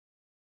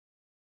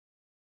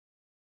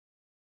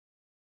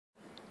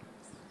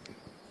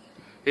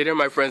Hey there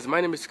my friends,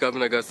 my name is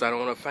Calvin Augusta and I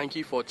want to thank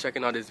you for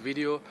checking out this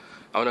video.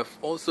 I want to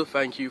also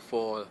thank you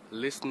for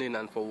listening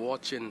and for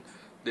watching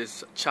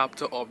this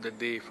chapter of the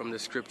day from the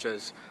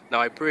scriptures.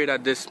 Now I pray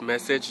that this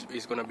message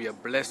is going to be a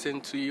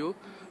blessing to you,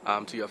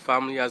 to your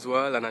family as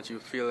well, and that you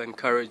feel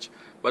encouraged.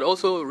 But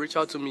also reach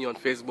out to me on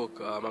Facebook.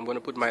 I'm going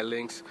to put my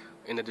links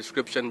in the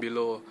description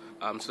below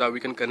so that we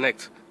can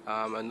connect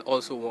and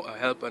also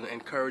help and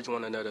encourage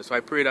one another. So I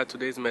pray that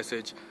today's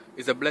message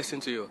is a blessing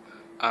to you.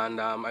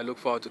 And I look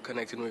forward to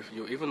connecting with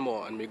you even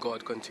more, and may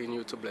God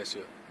continue to bless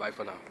you. Bye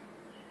for now.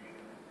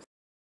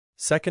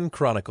 2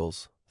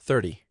 Chronicles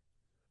 30.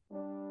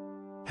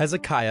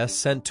 Hezekiah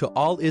sent to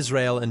all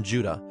Israel and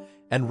Judah,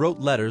 and wrote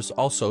letters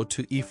also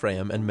to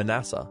Ephraim and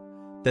Manasseh,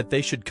 that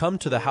they should come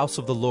to the house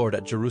of the Lord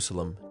at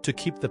Jerusalem, to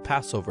keep the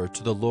Passover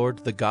to the Lord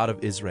the God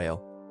of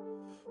Israel.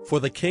 For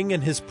the king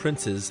and his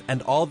princes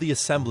and all the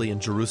assembly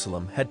in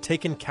Jerusalem had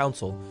taken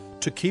counsel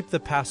to keep the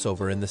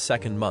Passover in the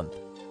 2nd month.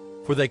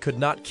 For they could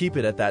not keep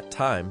it at that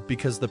time,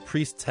 because the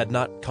priests had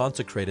not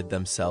consecrated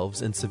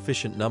themselves in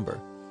sufficient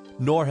number,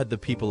 nor had the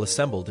people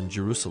assembled in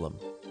Jerusalem.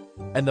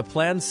 And the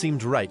plan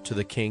seemed right to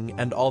the king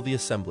and all the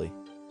assembly.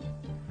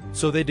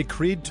 So they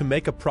decreed to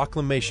make a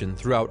proclamation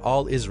throughout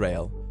all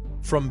Israel,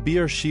 from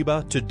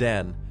Beersheba to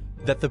Dan,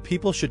 that the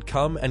people should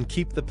come and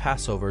keep the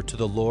Passover to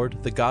the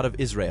Lord the God of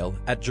Israel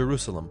at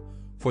Jerusalem,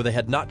 for they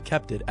had not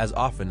kept it as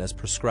often as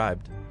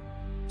prescribed.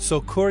 So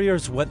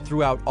couriers went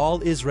throughout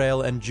all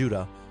Israel and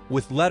Judah,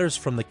 with letters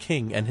from the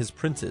king and his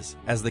princes,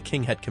 as the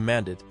king had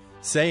commanded,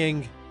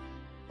 saying,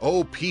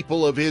 O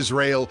people of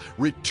Israel,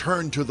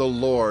 return to the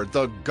Lord,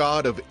 the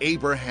God of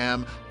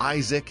Abraham,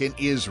 Isaac, and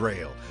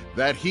Israel,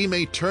 that he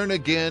may turn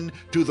again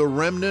to the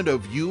remnant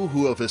of you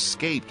who have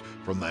escaped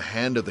from the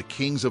hand of the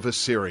kings of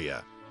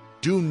Assyria.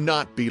 Do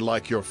not be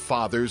like your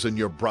fathers and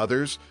your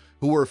brothers,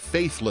 who were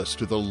faithless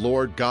to the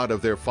Lord God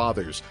of their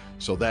fathers,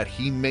 so that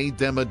he made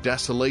them a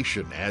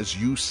desolation, as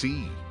you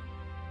see.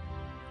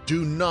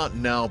 Do not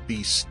now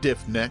be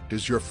stiff-necked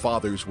as your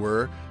fathers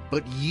were,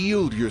 but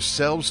yield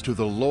yourselves to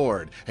the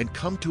Lord, and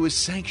come to his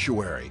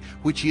sanctuary,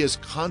 which he has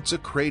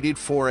consecrated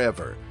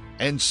forever,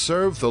 and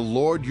serve the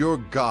Lord your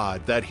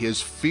God, that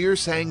his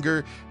fierce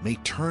anger may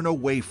turn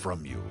away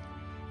from you.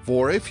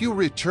 For if you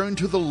return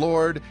to the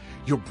Lord,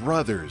 your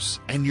brothers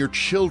and your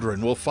children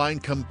will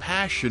find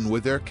compassion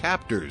with their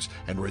captors,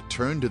 and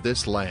return to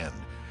this land.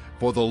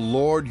 For the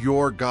Lord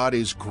your God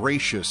is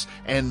gracious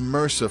and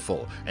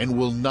merciful, and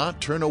will not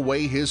turn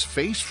away his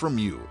face from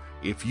you,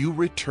 if you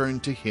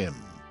return to him.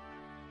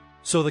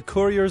 So the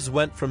couriers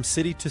went from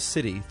city to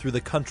city through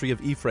the country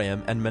of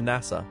Ephraim and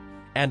Manasseh,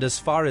 and as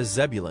far as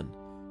Zebulun.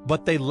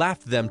 But they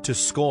laughed them to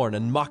scorn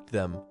and mocked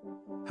them.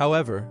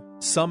 However,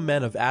 some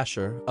men of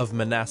Asher, of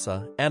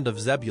Manasseh, and of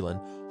Zebulun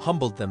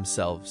humbled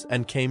themselves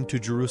and came to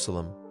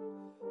Jerusalem.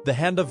 The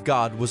hand of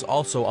God was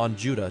also on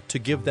Judah, to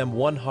give them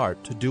one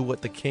heart to do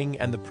what the king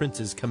and the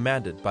princes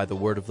commanded by the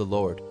word of the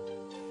Lord.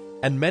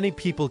 And many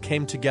people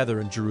came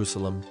together in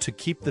Jerusalem to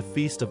keep the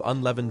feast of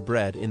unleavened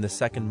bread in the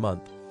 2nd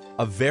month,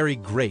 a very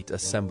great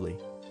assembly.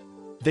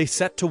 They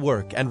set to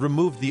work and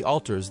removed the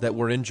altars that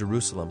were in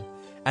Jerusalem,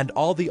 and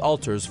all the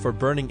altars for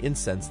burning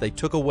incense they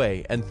took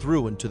away and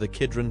threw into the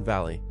Kidron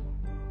valley.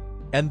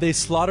 And they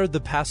slaughtered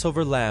the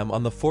Passover lamb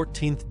on the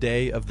 14th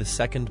day of the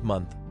 2nd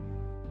month.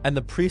 And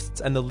the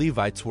priests and the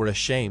Levites were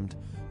ashamed,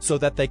 so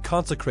that they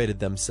consecrated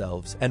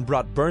themselves and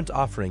brought burnt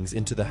offerings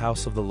into the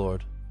house of the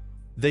Lord.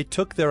 They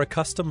took their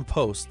accustomed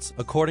posts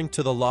according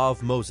to the law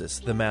of Moses,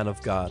 the man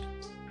of God.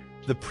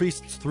 The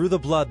priests threw the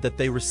blood that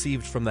they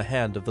received from the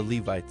hand of the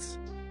Levites.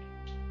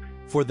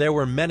 For there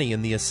were many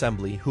in the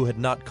assembly who had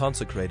not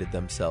consecrated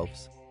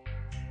themselves.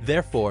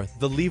 Therefore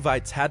the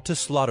Levites had to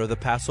slaughter the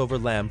Passover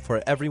lamb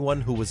for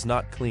everyone who was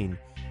not clean,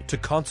 to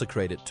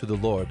consecrate it to the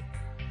Lord.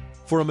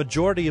 For a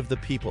majority of the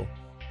people,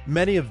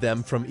 many of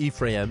them from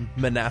Ephraim,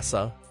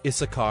 Manasseh,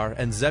 Issachar,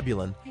 and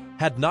Zebulun,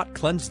 had not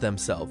cleansed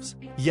themselves,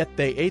 yet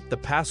they ate the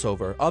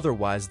Passover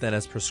otherwise than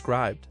as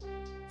prescribed.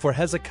 For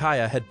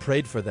Hezekiah had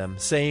prayed for them,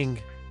 saying,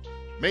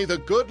 May the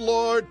good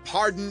Lord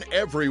pardon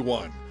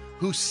everyone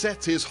who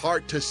sets his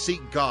heart to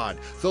seek God,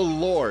 the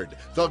Lord,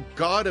 the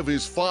God of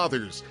his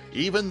fathers,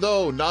 even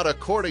though not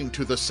according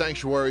to the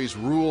sanctuary's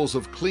rules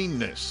of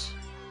cleanness.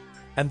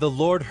 And the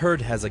Lord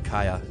heard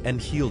Hezekiah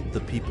and healed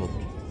the people.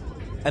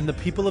 And the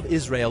people of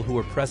Israel who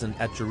were present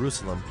at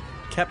Jerusalem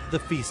kept the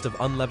feast of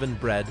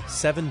unleavened bread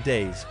 7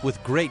 days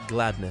with great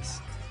gladness.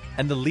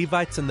 And the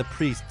Levites and the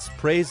priests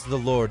praised the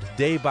Lord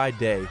day by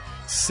day,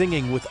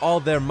 singing with all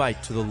their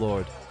might to the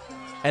Lord.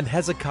 And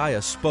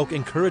Hezekiah spoke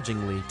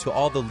encouragingly to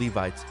all the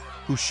Levites,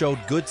 who showed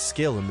good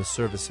skill in the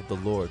service of the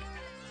Lord.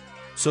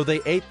 So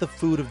they ate the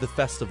food of the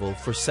festival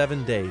for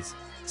 7 days,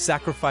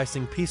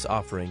 sacrificing peace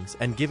offerings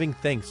and giving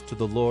thanks to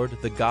the Lord,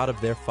 the God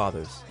of their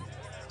fathers.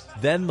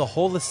 Then the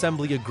whole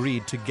assembly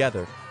agreed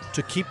together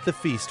to keep the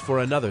feast for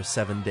another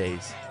 7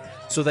 days.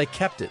 So they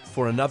kept it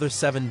for another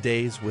 7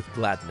 days with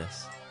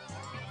gladness.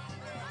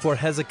 For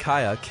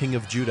Hezekiah, king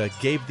of Judah,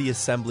 gave the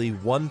assembly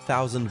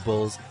 1,000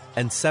 bulls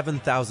and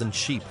 7,000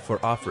 sheep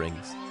for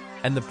offerings,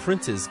 And the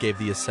princes gave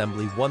the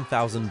assembly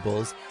 1,000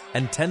 bulls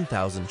and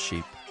 10,000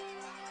 sheep.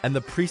 And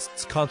the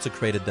priests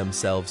consecrated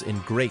themselves in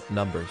great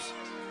numbers.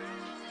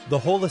 The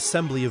whole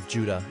assembly of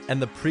Judah,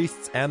 and the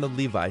priests and the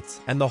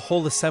Levites, and the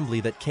whole assembly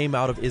that came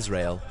out of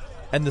Israel,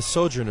 and the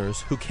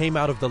sojourners who came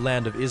out of the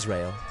land of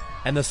Israel,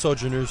 and the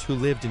sojourners who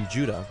lived in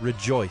Judah,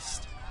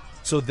 rejoiced.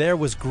 So there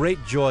was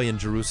great joy in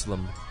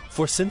Jerusalem,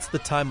 for since the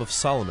time of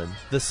Solomon,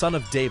 the son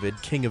of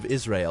David, king of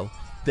Israel,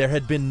 there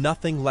had been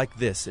nothing like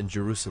this in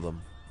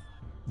Jerusalem.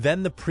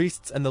 Then the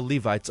priests and the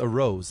Levites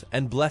arose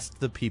and blessed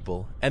the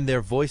people, and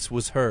their voice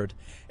was heard,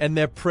 and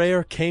their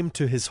prayer came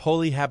to his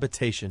holy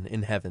habitation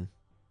in heaven.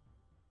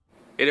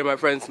 Hey there, my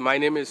friends. My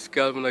name is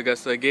Kelvin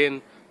Augusta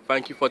again.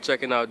 Thank you for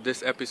checking out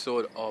this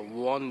episode of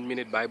 1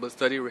 Minute Bible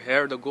Study.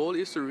 Here, the goal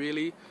is to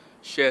really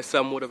share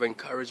some word of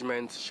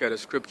encouragement, share the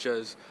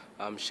scriptures,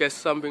 share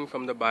something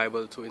from the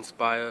Bible to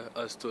inspire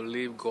us to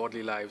live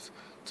godly lives,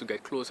 to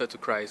get closer to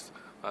Christ,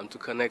 to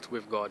connect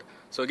with God.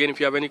 So again, if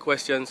you have any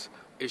questions,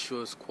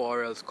 issues,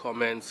 quarrels,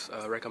 comments,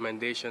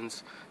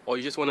 recommendations, or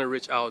you just want to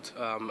reach out,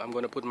 I'm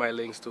going to put my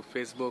links to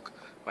Facebook,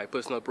 my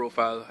personal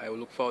profile. I will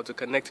look forward to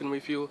connecting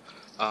with you,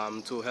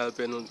 to help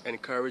and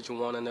encourage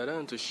one another,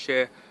 and to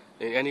share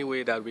in any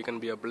way that we can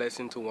be a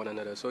blessing to one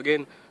another. So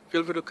again,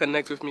 feel free to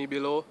connect with me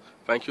below.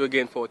 Thank you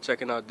again for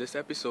checking out this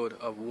episode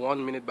of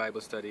 1 Minute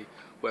Bible Study,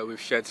 where we've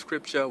shared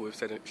scripture, we've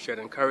shared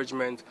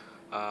encouragement,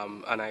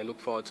 and I look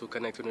forward to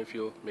connecting with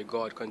you. May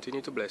God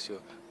continue to bless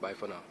you. Bye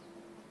for now.